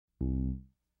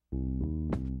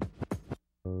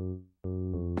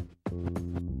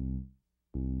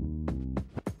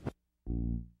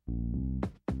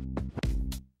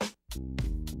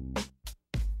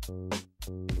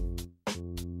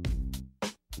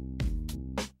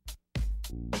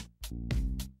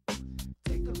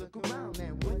Take a look around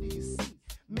and what do you see?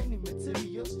 Many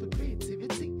materials for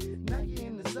creativity. Now you're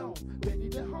in the zone, ready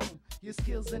to hone your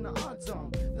skills in the art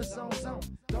zone. The zone.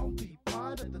 Don't be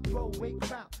part of the throwaway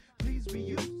crowd. Please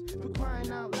reuse for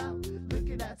crying out loud. Look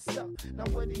at that stuff. Now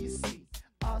what do you see?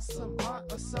 Awesome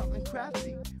art or something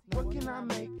crafty. What can I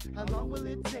make? How long will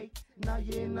it take? Now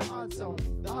you're in the art zone.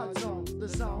 The art zone. The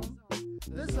zone.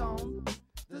 The zone.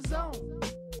 The zone.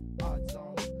 Art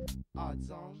zone. Art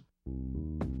zone.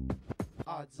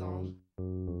 Art zone.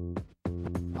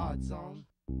 Art zone.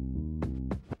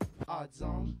 Art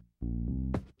zone.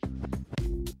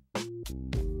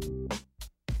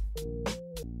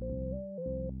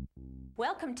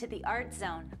 Welcome to the Art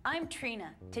Zone. I'm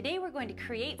Trina. Today we're going to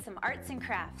create some arts and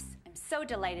crafts. I'm so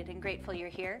delighted and grateful you're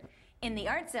here. In the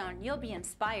Art Zone, you'll be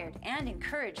inspired and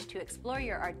encouraged to explore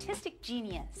your artistic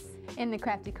genius. In the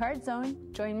Crafty Card Zone,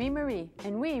 join me, Marie,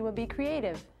 and we will be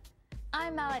creative.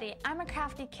 I'm Melody. I'm a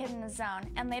crafty kid in the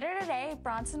zone, and later today,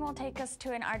 Bronson will take us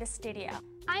to an artist studio.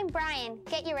 I'm Brian.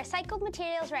 Get your recycled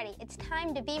materials ready. It's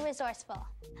time to be resourceful.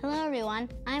 Hello, everyone.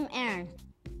 I'm Aaron.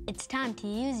 It's time to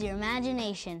use your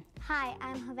imagination. Hi,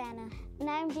 I'm Havana. And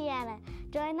I'm Deanna.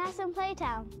 Join us in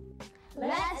Playtown.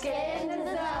 Let's get into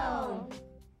the zone.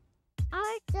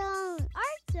 Art Zone.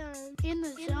 Art Zone. In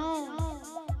the zone.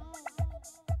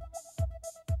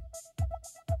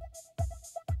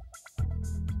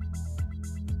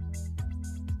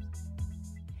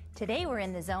 Today we're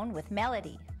in the zone with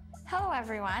Melody. Hello,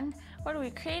 everyone. What are we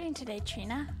creating today,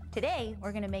 Trina? Today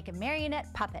we're going to make a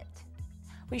marionette puppet.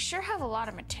 We sure have a lot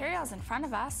of materials in front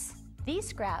of us. These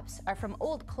scraps are from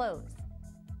old clothes.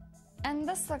 And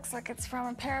this looks like it's from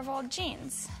a pair of old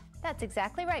jeans. That's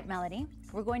exactly right, Melody.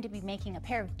 We're going to be making a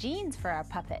pair of jeans for our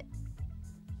puppet.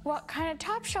 What kind of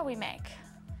top shall we make?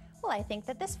 Well, I think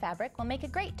that this fabric will make a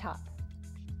great top.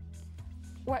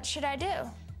 What should I do?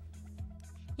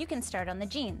 You can start on the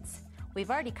jeans.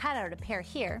 We've already cut out a pair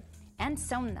here and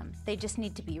sewn them. They just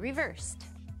need to be reversed.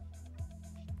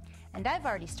 And I've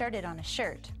already started on a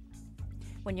shirt.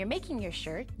 When you're making your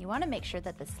shirt, you want to make sure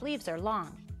that the sleeves are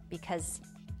long because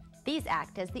these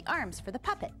act as the arms for the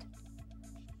puppet.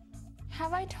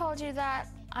 Have I told you that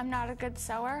I'm not a good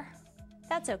sewer?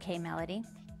 That's okay, Melody.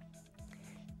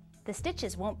 The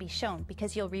stitches won't be shown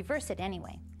because you'll reverse it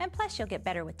anyway, and plus you'll get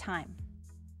better with time.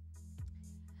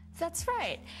 That's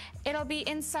right. It'll be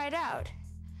inside out.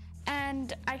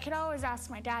 And I could always ask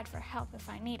my dad for help if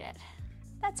I need it.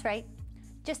 That's right.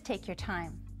 Just take your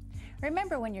time.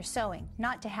 Remember when you're sewing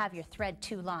not to have your thread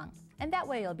too long, and that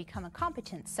way you'll become a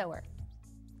competent sewer.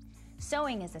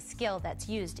 Sewing is a skill that's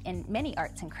used in many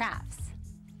arts and crafts.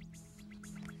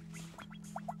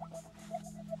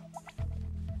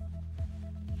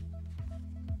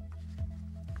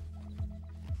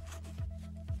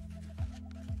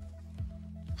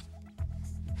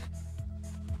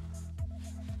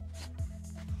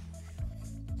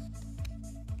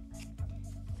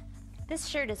 This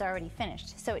shirt is already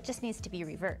finished, so it just needs to be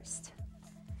reversed.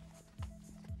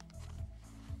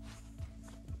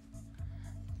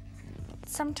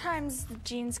 Sometimes the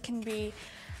jeans can be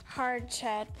hard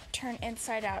to turn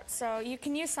inside out, so you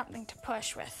can use something to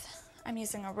push with. I'm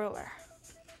using a ruler.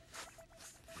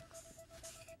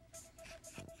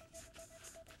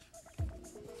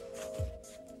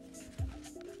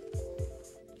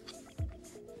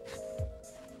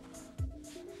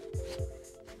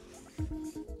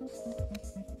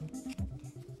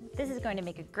 This is going to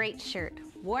make a great shirt,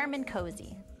 warm and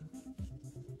cozy.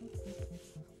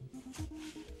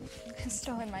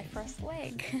 Still in my first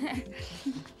leg.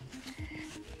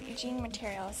 Jean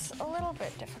material is a little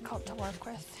bit difficult to work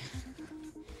with,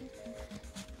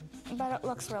 but it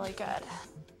looks really good.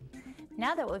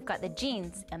 Now that we've got the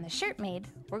jeans and the shirt made,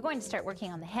 we're going to start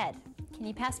working on the head. Can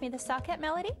you pass me the socket,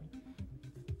 Melody?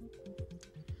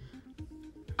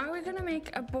 Are we gonna make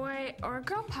a boy or a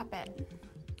girl puppet?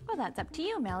 Well, that's up to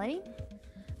you, Melody.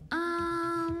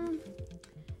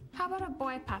 How about a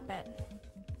boy puppet?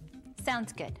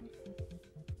 Sounds good.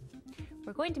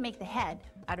 We're going to make the head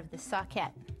out of this socket.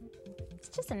 It's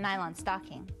just a nylon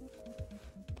stocking.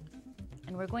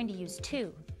 And we're going to use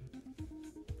 2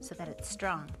 so that it's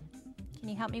strong. Can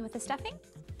you help me with the stuffing?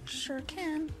 Sure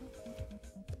can.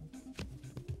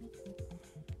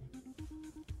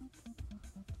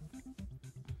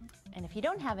 And if you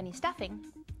don't have any stuffing,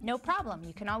 no problem.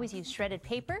 You can always use shredded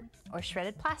paper or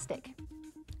shredded plastic.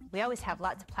 We always have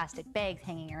lots of plastic bags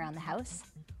hanging around the house.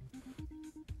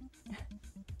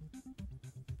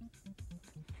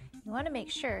 You want to make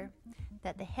sure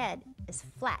that the head is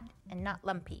flat and not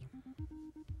lumpy,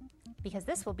 because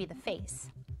this will be the face.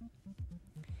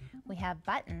 We have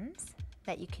buttons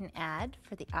that you can add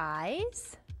for the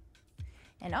eyes,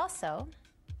 and also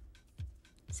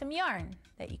some yarn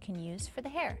that you can use for the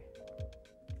hair.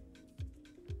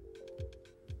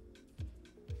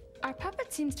 Our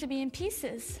puppet seems to be in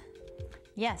pieces.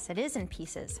 Yes, it is in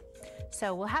pieces.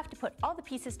 So we'll have to put all the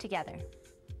pieces together.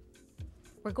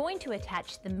 We're going to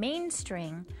attach the main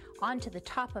string onto the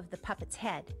top of the puppet's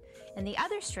head, and the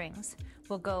other strings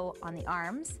will go on the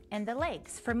arms and the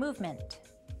legs for movement.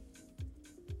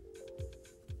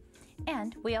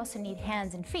 And we also need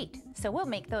hands and feet, so we'll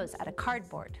make those out of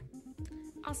cardboard.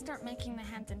 I'll start making the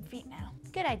hands and feet now.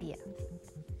 Good idea.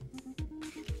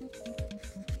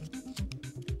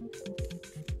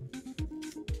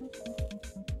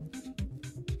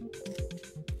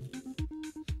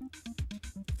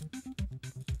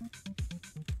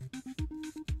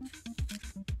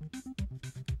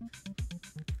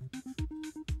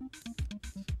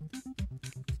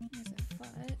 Here's a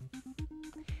foot.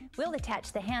 We'll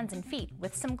attach the hands and feet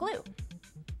with some glue,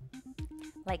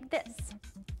 like this.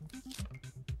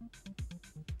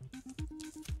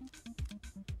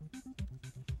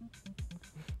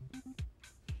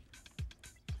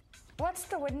 What's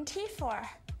the wooden T for?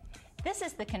 This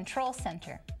is the control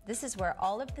center. This is where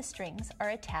all of the strings are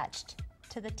attached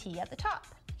to the T at the top.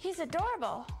 He's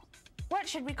adorable. What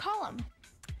should we call him?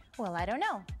 Well, I don't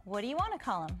know. What do you want to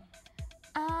call him?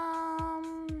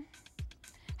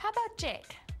 How about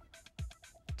Jake?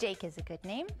 Jake is a good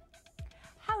name.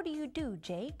 How do you do,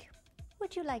 Jake?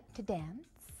 Would you like to dance?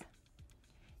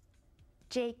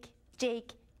 Jake,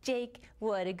 Jake, Jake,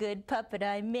 what a good puppet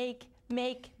I make.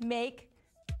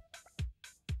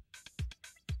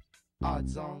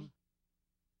 Odds on.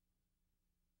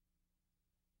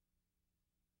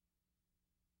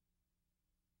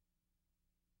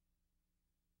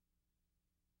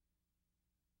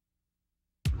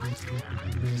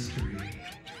 Mystery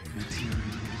materials.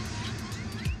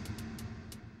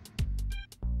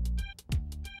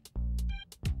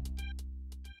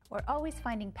 We're always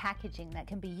finding packaging that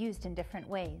can be used in different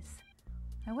ways.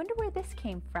 I wonder where this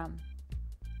came from.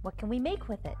 What can we make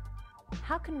with it?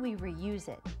 How can we reuse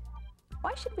it?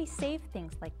 Why should we save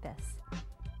things like this?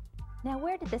 Now,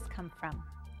 where did this come from?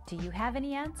 Do you have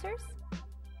any answers?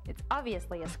 It's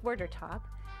obviously a squirter top.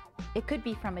 It could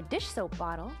be from a dish soap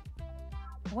bottle.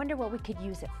 I wonder what we could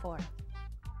use it for.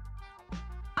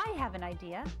 I have an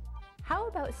idea. How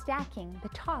about stacking the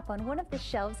top on one of the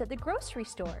shelves at the grocery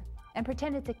store and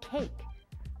pretend it's a cake?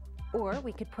 Or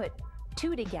we could put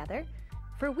two together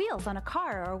for wheels on a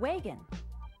car or a wagon.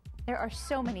 There are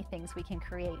so many things we can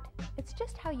create. It's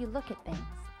just how you look at things.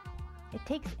 It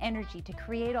takes energy to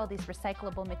create all these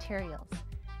recyclable materials.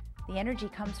 The energy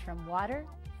comes from water,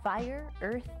 fire,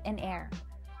 earth, and air,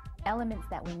 elements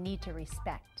that we need to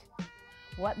respect.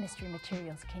 What mystery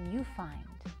materials can you find?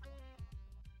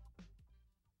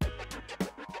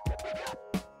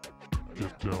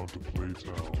 Get down to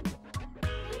Playtown.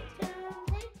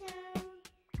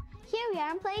 Here we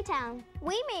are in Playtown.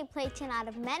 We made Playtown out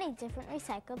of many different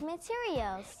recycled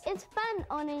materials. It's fun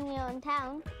owning your own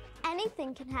town.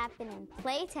 Anything can happen in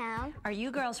Playtown. Are you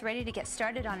girls ready to get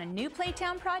started on a new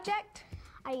Playtown project?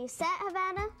 Are you set,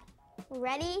 Havana?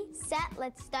 Ready, set,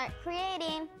 let's start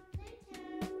creating.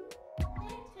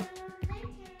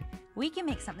 We can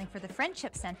make something for the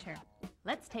Friendship Center.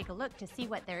 Let's take a look to see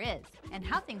what there is and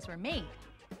how things were made.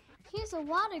 Here's a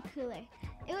water cooler.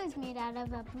 It was made out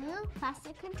of a blue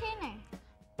plastic container.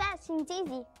 That seems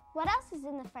easy. What else is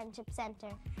in the Friendship Center?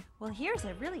 Well, here's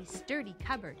a really sturdy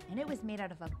cupboard, and it was made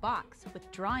out of a box with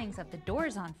drawings of the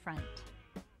doors on front.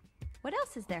 What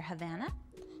else is there, Havana?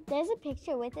 There's a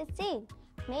picture with a seed,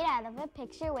 made out of a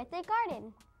picture with a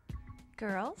garden.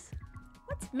 Girls,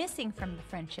 what's missing from the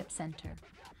Friendship Center?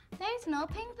 There's no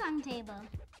ping pong table.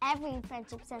 Every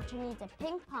Friendship Center needs a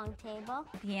ping pong table.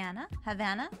 Deanna,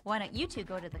 Havana, why don't you two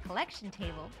go to the collection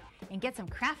table and get some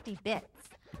crafty bits?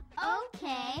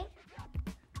 Okay.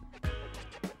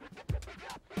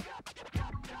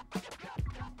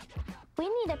 We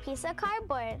need a piece of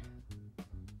cardboard.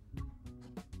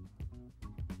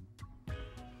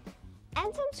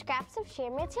 And some scraps of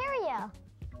sheer material.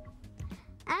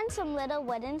 And some little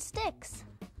wooden sticks.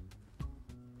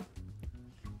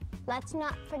 Let's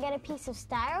not forget a piece of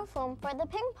styrofoam for the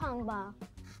ping pong ball.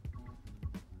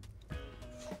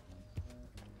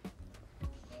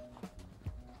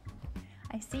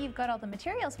 I see you've got all the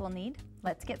materials we'll need.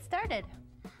 Let's get started.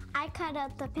 I cut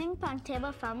out the ping pong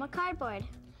table from a cardboard.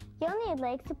 You'll need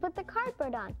legs to put the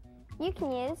cardboard on. You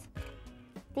can use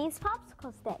these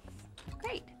popsicle sticks.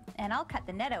 Great. And I'll cut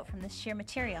the net out from this sheer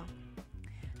material.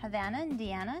 Havana and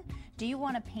Deanna, do you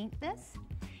want to paint this?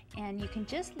 And you can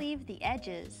just leave the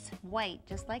edges white,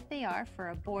 just like they are, for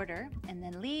a border, and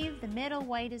then leave the middle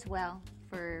white as well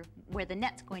for where the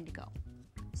net's going to go.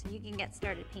 So you can get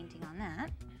started painting on that.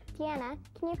 Deanna,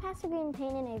 can you pass a green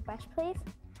paint and a brush, please?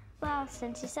 Well,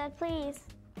 since you said please.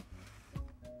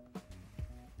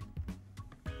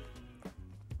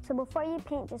 So before you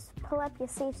paint, just pull up your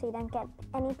sleeve so you don't get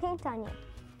any paint on you.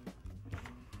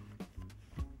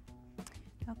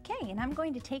 Okay, and I'm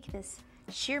going to take this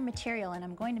sheer material and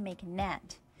I'm going to make a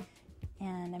net.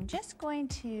 And I'm just going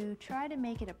to try to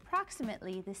make it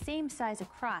approximately the same size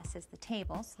across as the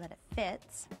table so that it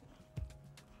fits.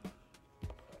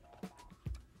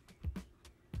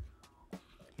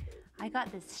 I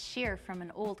got this sheer from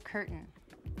an old curtain.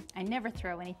 I never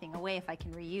throw anything away if I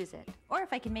can reuse it, or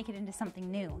if I can make it into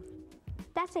something new.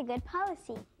 That's a good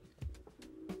policy.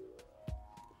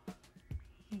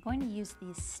 I'm going to use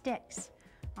these sticks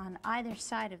on either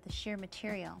side of the sheer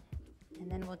material,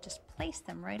 and then we'll just place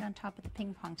them right on top of the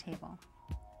ping pong table.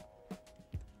 I'm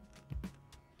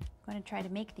going to try to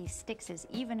make these sticks as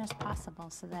even as possible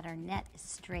so that our net is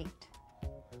straight.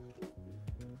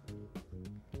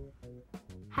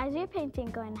 How's your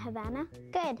painting going, Havana?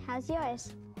 Good. How's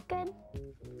yours? Good.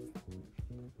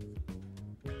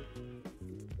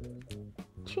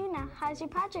 Trina, how's your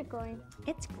project going?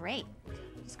 It's great.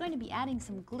 I'm just going to be adding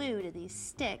some glue to these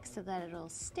sticks so that it'll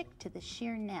stick to the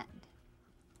sheer net.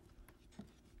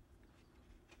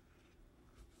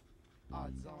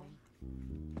 Odd zone.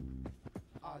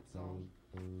 Odd zone.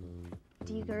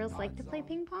 Do you girls like to play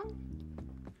ping pong?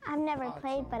 I've never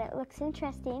played, but it looks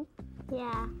interesting.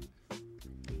 Yeah.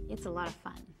 It's a lot of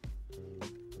fun.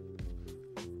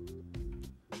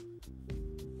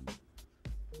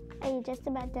 Are you just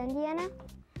about done, Deanna?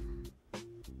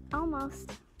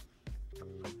 Almost.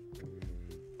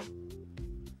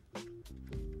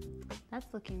 That's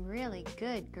looking really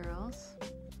good, girls.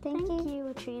 Thank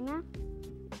you, Trina.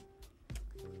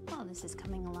 Well, this is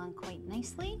coming along quite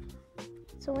nicely.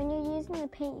 So when you're using the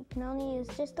paint, you can only use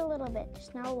just a little bit,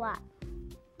 just not a lot.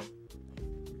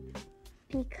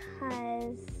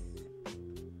 Because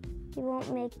you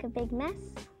won't make a big mess.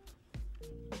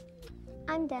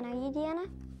 I'm done. Are you, Deanna?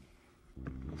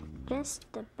 Just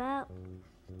about.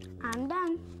 I'm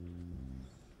done.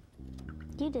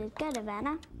 You did good,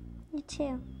 Havana. You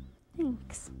too.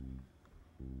 Thanks.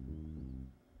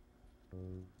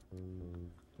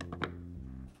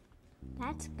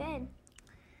 That's good.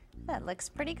 That looks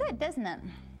pretty good, doesn't it?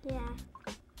 Yeah.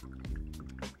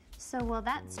 So while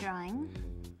that's drying,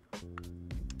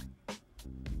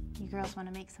 you girls want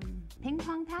to make some ping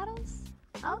pong paddles?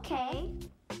 Okay.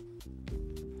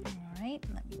 All right,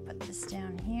 let me put this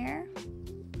down here.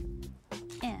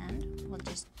 And we'll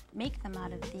just make them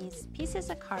out of these pieces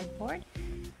of cardboard.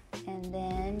 And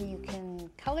then you can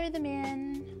color them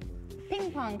in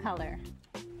ping pong color.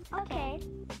 Okay.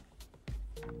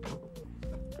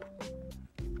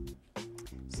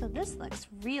 So this looks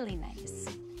really nice.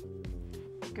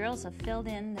 Girls have filled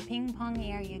in the ping pong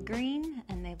area green,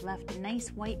 and they've left a nice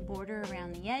white border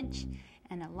around the edge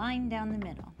and a line down the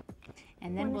middle.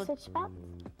 And then we'll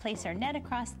place our net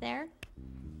across there,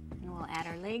 and we'll add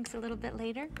our legs a little bit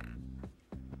later.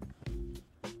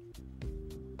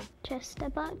 Just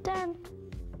about done.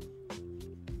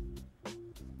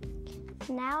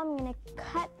 Now I'm going to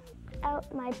cut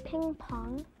out my ping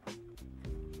pong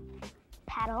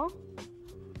paddle.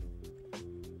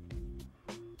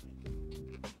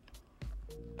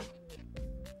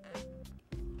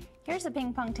 Here's a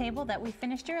ping pong table that we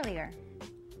finished earlier.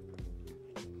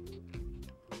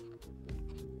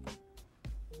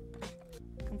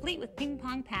 Complete with ping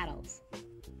pong paddles.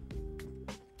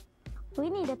 We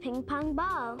need a ping pong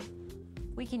ball.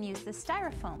 We can use the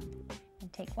styrofoam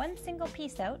and take one single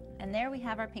piece out, and there we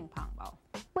have our ping pong ball.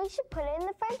 We should put it in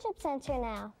the Friendship Center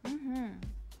now.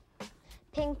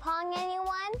 Ping pong,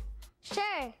 anyone?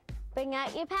 Sure. Bring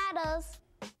out your paddles.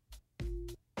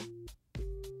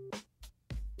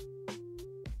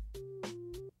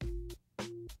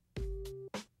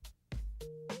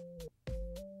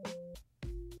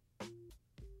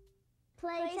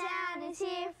 Playtown is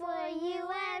here for you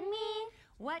and me.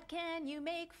 What can you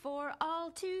make for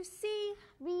all to see?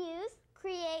 Reuse,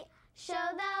 create, show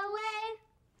the way.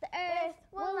 The earth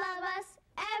will love us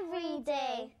every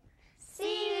day.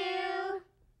 See you.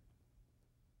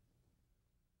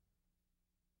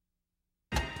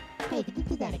 Hey, could you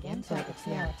do that again so I can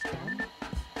see how it's done?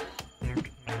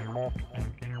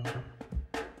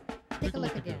 Take a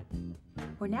look again.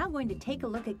 We're now going to take a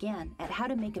look again at how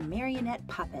to make a marionette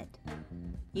puppet.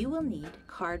 You will need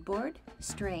cardboard,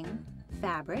 string,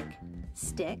 fabric,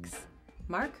 sticks,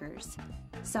 markers,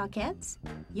 sockets,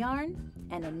 yarn,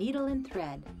 and a needle and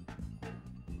thread.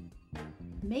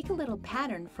 Make a little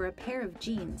pattern for a pair of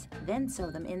jeans, then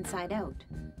sew them inside out.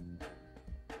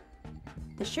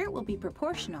 The shirt will be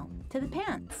proportional to the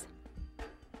pants.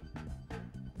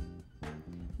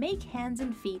 Make hands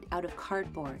and feet out of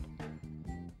cardboard.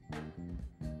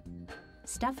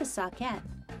 Stuff a socket,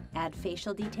 add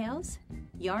facial details,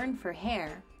 yarn for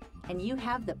hair, and you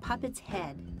have the puppet's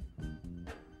head.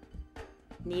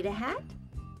 Need a hat?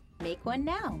 Make one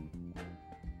now.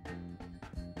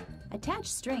 Attach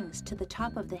strings to the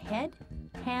top of the head,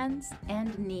 hands,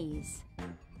 and knees.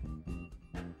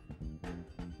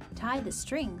 Tie the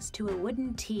strings to a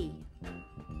wooden tee.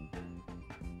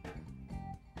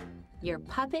 Your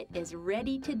puppet is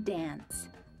ready to dance.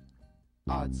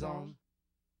 Odds on.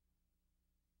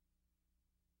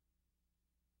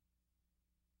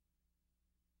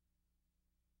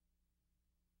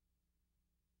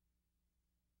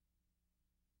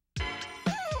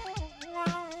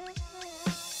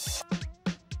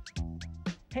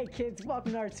 Hey kids,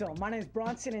 welcome to Art Zone. My name is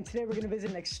Bronson and today we're going to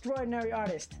visit an extraordinary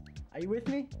artist. Are you with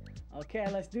me? Okay,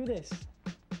 let's do this.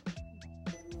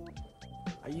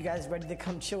 Are you guys ready to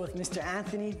come chill with Mr.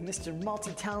 Anthony, Mr.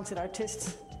 Multi-talented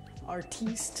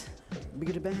artiste?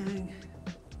 Bigger bang.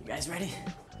 You guys ready?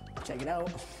 Check it out.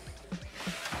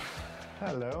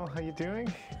 Hello, how you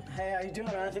doing? Hey, how you doing,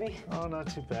 Anthony? Oh,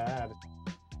 not too bad.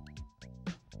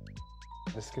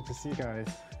 It's good to see you guys.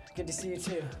 Good to see you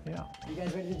too. Yeah. You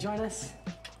guys ready to join us?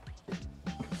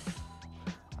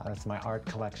 That's my art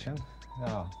collection.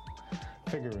 Oh,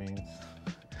 figurines.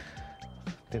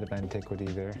 Bit of antiquity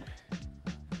there.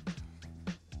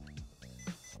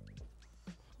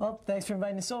 Well, thanks for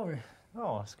inviting us over.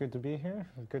 Oh, it's good to be here.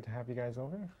 It's good to have you guys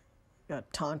over.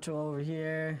 Got Tonto over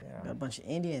here. Yeah. Got a bunch of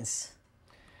Indians.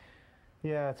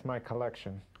 Yeah, it's my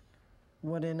collection.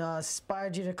 What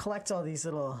inspired you to collect all these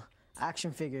little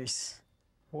action figures?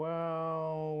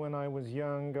 Well, when I was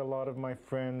young, a lot of my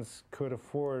friends could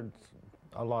afford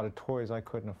a lot of toys I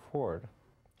couldn't afford.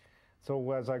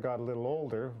 So as I got a little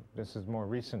older, this is more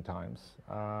recent times,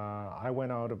 I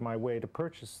went out of my way to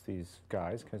purchase these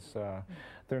guys because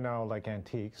they're now like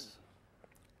antiques.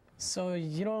 So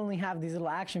you don't only have these little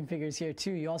action figures here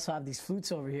too, you also have these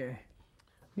flutes over here.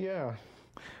 Yeah.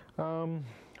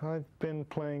 I've been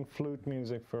playing flute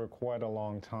music for quite a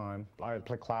long time. I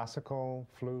play classical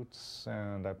flutes,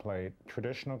 and I play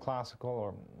traditional classical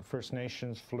or First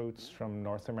Nations flutes from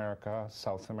North America,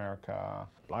 South America.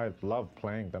 I love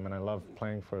playing them, and I love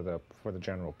playing for the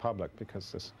general public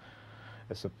because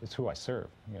it's who I serve,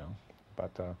 you know.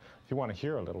 But if you want to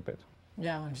hear a little bit.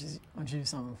 Yeah, why don't you do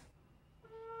something?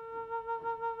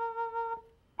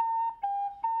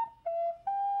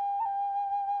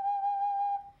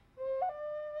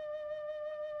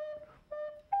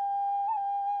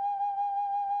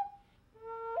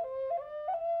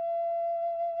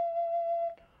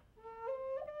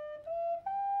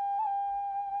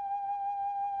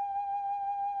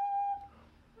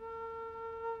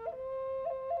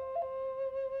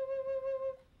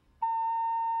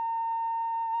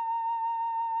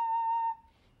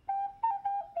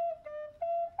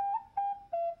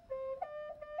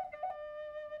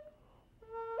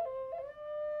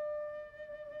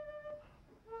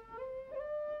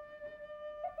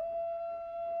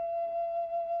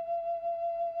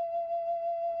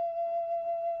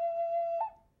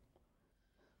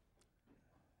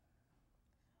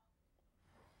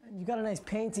 You got a nice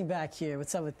painting back here.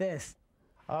 What's up with this?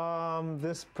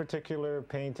 This particular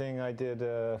painting I did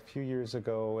a few years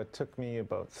ago. It took me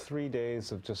about 3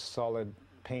 days of just solid,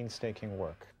 painstaking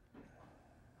work.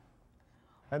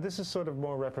 And this is sort of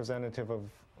more representative of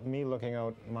me looking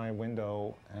out my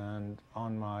window and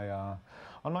on my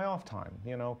off time,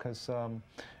 you know, because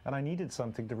and I needed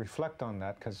something to reflect on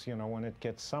that because, you know, when it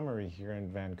gets summery here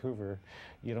in Vancouver,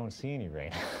 you don't see any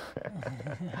rain.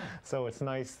 So it's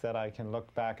nice that I can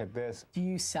look back at this. Do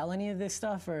you sell any of this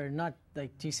stuff, or not?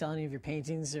 Like, do you sell any of your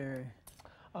paintings, or?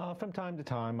 From time to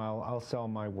time, I'll sell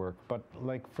my work, but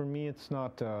like for me, it's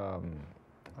not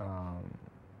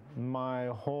my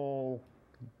whole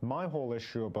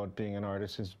issue about being an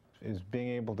artist is being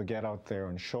able to get out there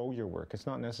and show your work. It's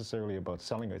not necessarily about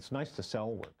selling it. It's nice to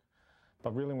sell work,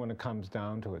 but really when it comes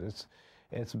down to it,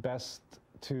 it's best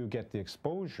to get the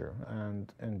exposure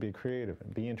and be creative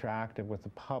and be interactive with the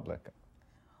public.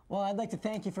 Well, I'd like to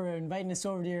thank you for inviting us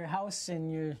over to your house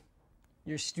and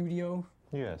your studio.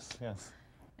 Yes, yes.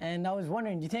 And I was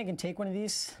wondering, do you think I can take one of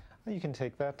these? You can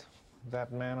take that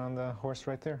man on the horse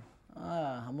right there.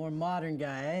 Ah, a more modern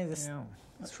guy, eh? Yeah,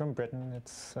 it's from Britain.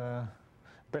 It's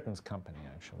Britain's company,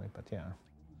 actually, but yeah.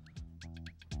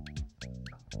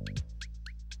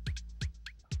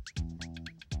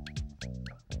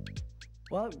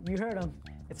 Well, you heard him.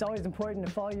 It's always important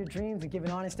to follow your dreams and give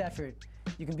an honest effort.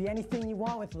 You can be anything you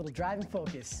want with a little drive and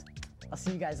focus. I'll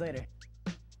see you guys later.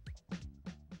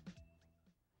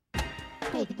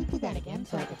 Hey, could you do that again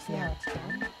so I can see how it's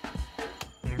done?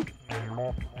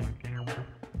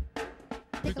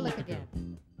 Take a look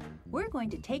again. We're going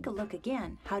to take a look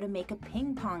again how to make a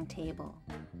ping pong table.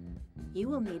 You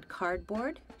will need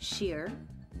cardboard, shear,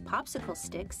 popsicle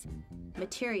sticks,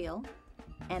 material,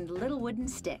 and little wooden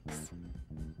sticks.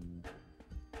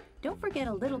 Don't forget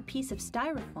a little piece of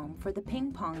styrofoam for the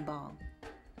ping pong ball.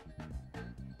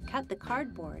 Cut the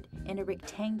cardboard in a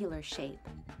rectangular shape.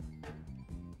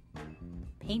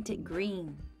 Paint it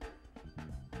green.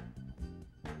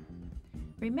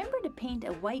 Remember to paint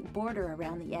a white border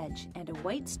around the edge and a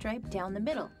white stripe down the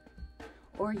middle,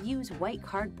 or use white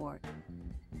cardboard.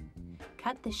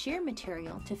 Cut the shear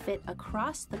material to fit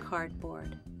across the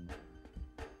cardboard.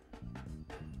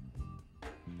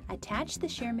 Attach the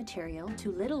shear material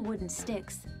to little wooden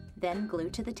sticks, then glue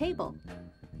to the table.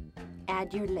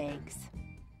 Add your legs.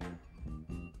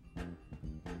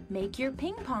 Make your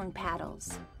ping pong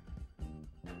paddles.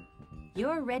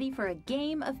 You're ready for a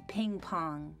game of ping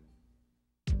pong.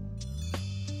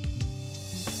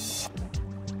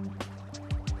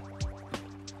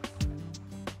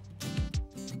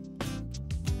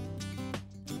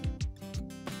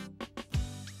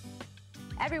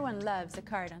 Everyone loves a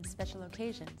card on special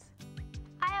occasions.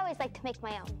 I always like to make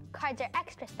my own. Cards are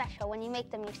extra special when you make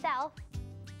them yourself.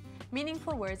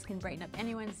 Meaningful words can brighten up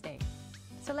anyone's day.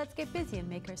 So let's get busy and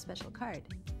make our special card.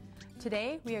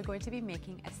 Today, we are going to be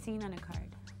making a scene on a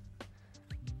card.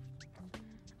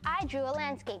 I drew a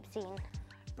landscape scene.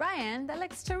 Brian, that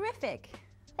looks terrific.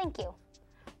 Thank you.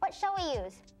 What shall we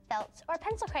use? Felts or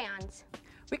pencil crayons?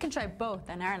 We can try both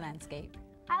on our landscape.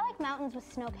 I like mountains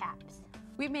with snow caps.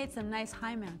 We've made some nice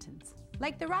high mountains,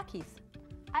 like the Rockies.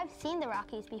 I've seen the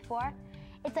Rockies before.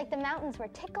 It's like the mountains were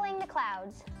tickling the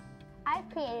clouds. I've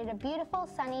created a beautiful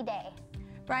sunny day.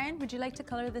 Brian, would you like to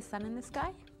color the sun in the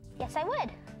sky? Yes, I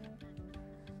would.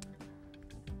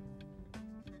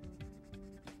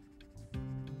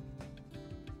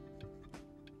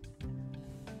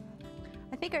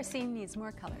 I think our scene needs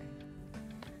more color.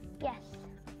 Yes.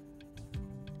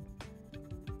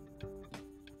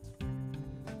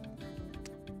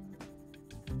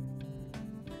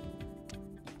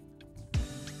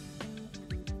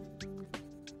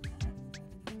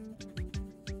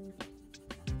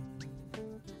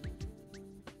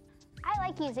 I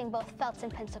like using both felts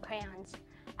and pencil crayons.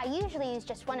 I usually use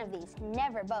just one of these,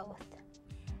 never both.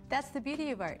 That's the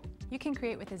beauty of art. You can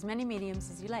create with as many mediums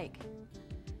as you like.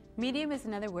 Medium is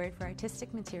another word for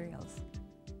artistic materials.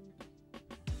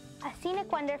 A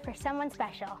scenic wonder for someone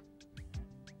special.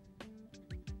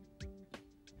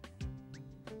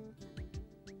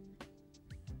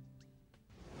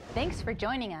 Thanks for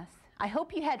joining us. I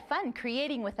hope you had fun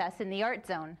creating with us in the Art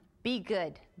Zone. Be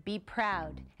good, be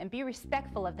proud, and be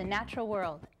respectful of the natural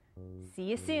world. See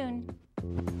you soon.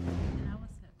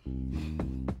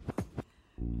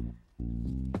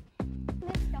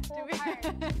 Missed the whole part.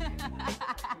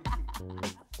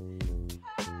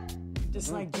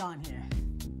 Just like John here.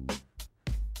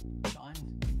 John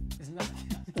is not.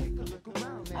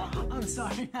 I'm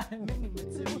sorry. Many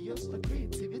materials for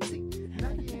creativity. Now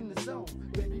you're in the zone,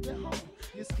 ready to hone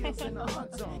your skills in the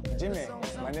art zone. Jimmy,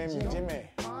 my name is Jimmy.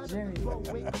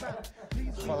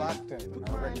 For acting,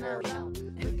 I'm Rick.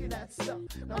 Look at that stuff.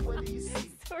 Now what do you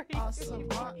see? Awesome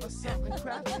art or something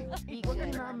crafty. What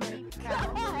can I make?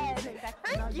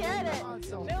 Forget it.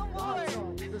 No more.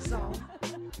 The zone.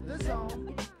 The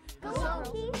zone. Go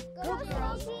Okie, go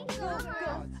Okie, go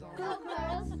girls, go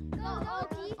girls, go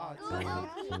Okie, go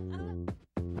Okie.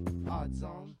 Art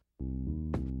zone.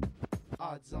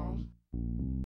 Art zone.